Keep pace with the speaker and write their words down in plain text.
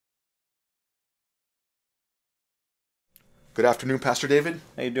Good afternoon, Pastor David.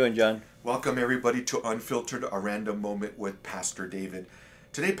 How you doing, John? Welcome, everybody, to Unfiltered, a random moment with Pastor David.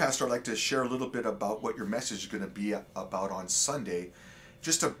 Today, Pastor, I'd like to share a little bit about what your message is going to be about on Sunday.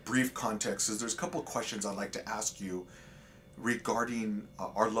 Just a brief context is there's a couple of questions I'd like to ask you regarding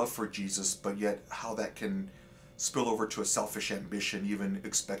our love for Jesus, but yet how that can spill over to a selfish ambition, even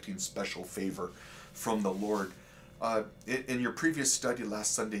expecting special favor from the Lord. In your previous study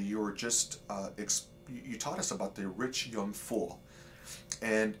last Sunday, you were just you taught us about the rich young fool,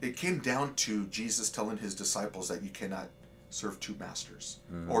 and it came down to Jesus telling his disciples that you cannot serve two masters,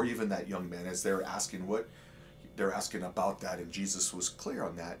 or even that young man, as they're asking about that, and Jesus was clear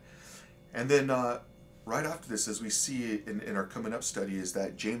on that. And then right after this, as we see in our coming up study, is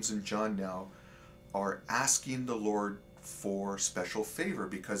that James and John now are asking the Lord for special favor,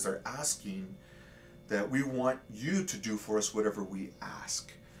 because they're asking that we want you to do for us whatever we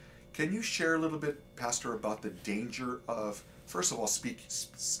ask. Can you share a little bit, Pastor, about the danger of, first of all,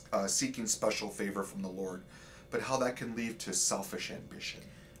 seeking special favor from the Lord, but how that can lead to selfish ambition?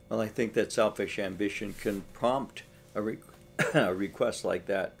 Well, I think that selfish ambition can prompt a request like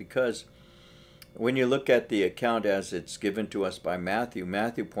that, because when you look at the account as it's given to us by Matthew,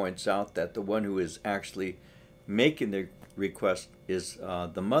 Matthew points out that the one who is actually making the request is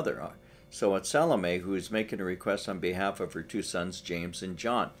the mother. So it's Salome who is making a request on behalf of her two sons, James and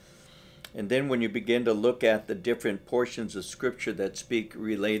John. And then when you begin to look at the different portions of Scripture that speak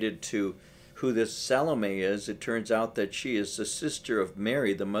related to who this Salome is, it turns out that she is the sister of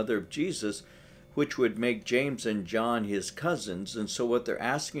Mary, the mother of Jesus, which would make James and John his cousins. And so what they're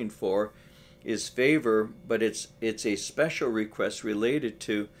asking for is favor, but it's a special request related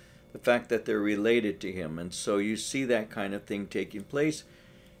to the fact that they're related to him. And so you see that kind of thing taking place.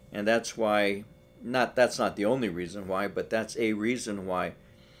 And that's why, that's not the only reason why, but that's a reason why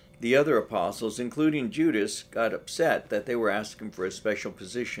the other apostles, including Judas, got upset that they were asking for a special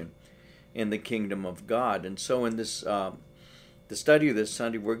position in the kingdom of God. And so in this, the study of this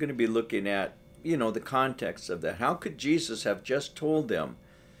Sunday, we're going to be looking at, the context of that. How could Jesus have just told them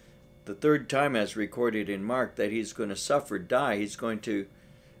the third time, as recorded in Mark, that he's going to suffer, die, he's going to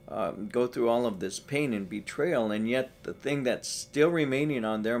go through all of this pain and betrayal, and yet the thing that's still remaining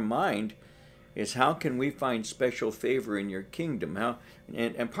on their mind is, how can we find special favor in your kingdom?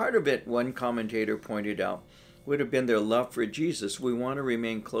 And part of it, one commentator pointed out, would have been their love for Jesus. We want to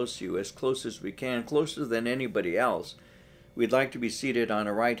remain close to you, as close as we can, closer than anybody else. We'd like to be seated on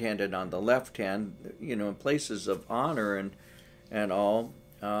the right hand and on the left hand, in places of honor and all.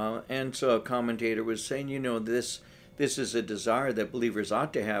 And so a commentator was saying, this is a desire that believers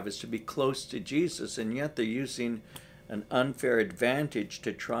ought to have, is to be close to Jesus, and yet they're using an unfair advantage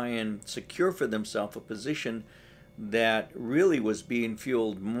to try and secure for themselves a position that really was being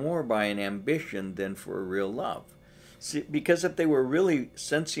fueled more by an ambition than for a real love. See, because if they were really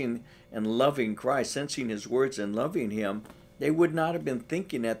sensing and loving Christ, sensing his words and loving him, they would not have been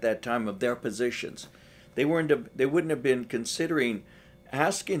thinking at that time of their positions. They wouldn't have been considering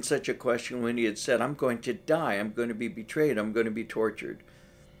asking such a question when he had said, I'm going to die, I'm going to be betrayed, I'm going to be tortured.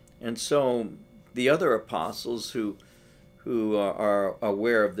 And so the other apostles who are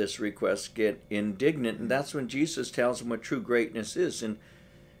aware of this request get indignant, and that's when Jesus tells them what true greatness is. And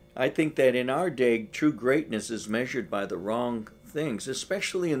I think that in our day, true greatness is measured by the wrong things,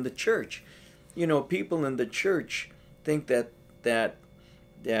 especially in the church. People in the church think that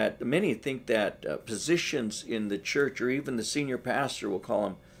many think that positions in the church, or even the senior pastor, we'll call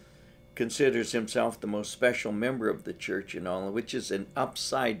him, considers himself the most special member of the church and all, which is an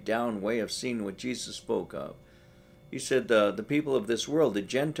upside down way of seeing what Jesus spoke of. He said the people of this world, the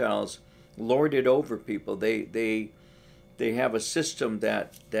Gentiles, lord it over people. They have a system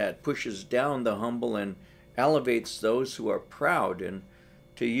that pushes down the humble and elevates those who are proud. And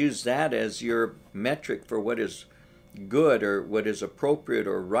to use that as your metric for what is good or what is appropriate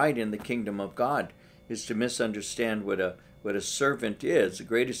or right in the kingdom of God is to misunderstand what a servant is. The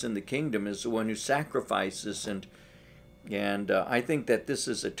greatest in the kingdom is the one who sacrifices, and I think that this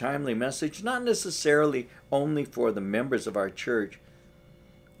is a timely message, not necessarily only for the members of our church.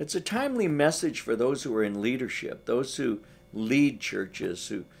 It's a timely message for those who are in leadership, those who lead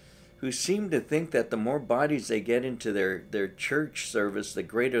churches, who seem to think that the more bodies they get into their church service, the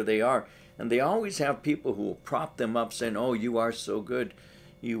greater they are. And they always have people who will prop them up saying, oh, you are so good,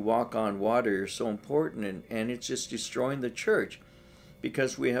 you walk on water, you're so important, and it's just destroying the church,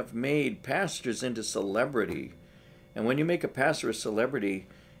 because we have made pastors into celebrity. And when you make a pastor a celebrity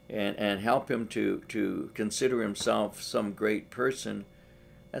and help him to consider himself some great person,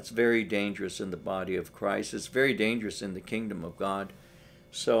 that's very dangerous in the body of Christ. It's very dangerous in the kingdom of God.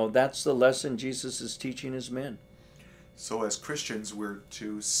 So that's the lesson Jesus is teaching his men. So as Christians, we're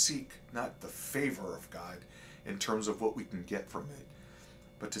to seek not the favor of God in terms of what we can get from it,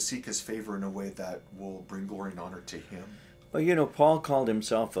 but to seek his favor in a way that will bring glory and honor to him. Well, you know, Paul called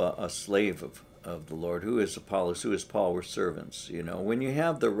himself a slave of the Lord. Who is Apollos? Who is Paul? We're servants. You know, when you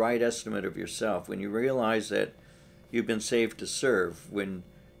have the right estimate of yourself, when you realize that you've been saved to serve, when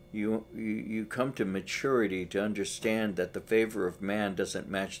you come to maturity to understand that the favor of man doesn't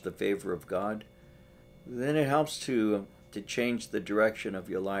match the favor of God, then it helps to change the direction of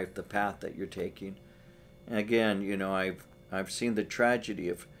your life, the path that you're taking. And again, you know, I've seen the tragedy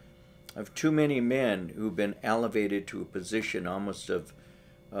of too many men who've been elevated to a position almost of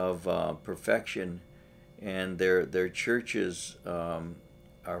perfection, and their churches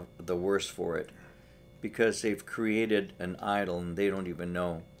are the worse for it, because they've created an idol and they don't even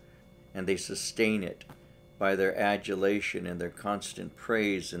know, and they sustain it by their adulation and their constant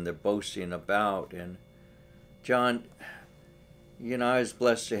praise and their boasting about. And John, you know, I was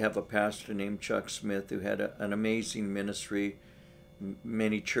blessed to have a pastor named Chuck Smith who had an amazing ministry.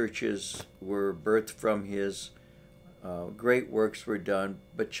 Many churches were birthed from his. Great works were done,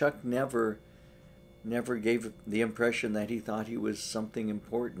 but Chuck never gave the impression that he thought he was something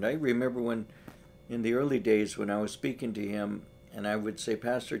important. I remember when, in the early days, when I was speaking to him, and I would say,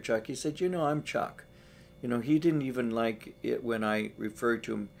 "Pastor Chuck," he said, "You know, I'm Chuck." You know, he didn't even like it when I referred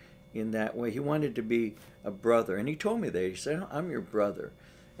to him in that way. He wanted to be a brother, and he told me that. He said, "I'm your brother,"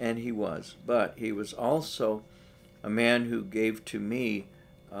 and he was. But he was also a man who gave to me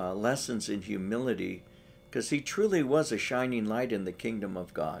lessons in humility, because he truly was a shining light in the kingdom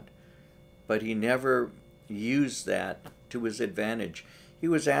of God. But he never used that to his advantage. He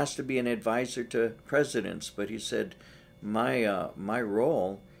was asked to be an advisor to presidents, but he said, my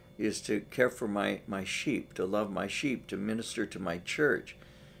role is to care for my sheep, to love my sheep, to minister to my church.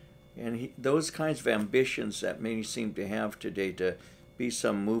 And those kinds of ambitions that many seem to have today, to be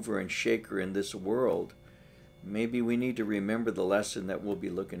some mover and shaker in this world, maybe we need to remember the lesson that we'll be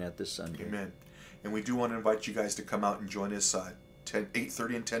looking at this Sunday. Amen. And we do want to invite you guys to come out and join us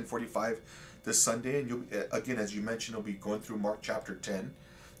 8:30 and 10:45 this Sunday. And you'll, again, as you mentioned, you'll be going through Mark chapter 10.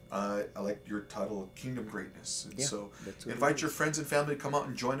 I like your title, Kingdom Greatness. And so invite your friends and family to come out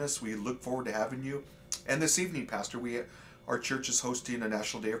and join us. We look forward to having you. And this evening, Pastor, our church is hosting a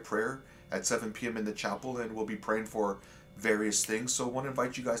National Day of Prayer at 7 p.m. in the chapel, and we'll be praying for various things. So I want to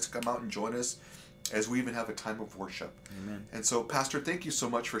invite you guys to come out and join us as we even have a time of worship. Amen. And so, Pastor, thank you so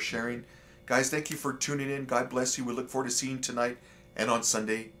much for sharing. Guys, thank you for tuning in. God bless you. We look forward to seeing you tonight and on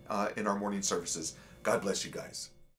Sunday in our morning services. God bless you guys.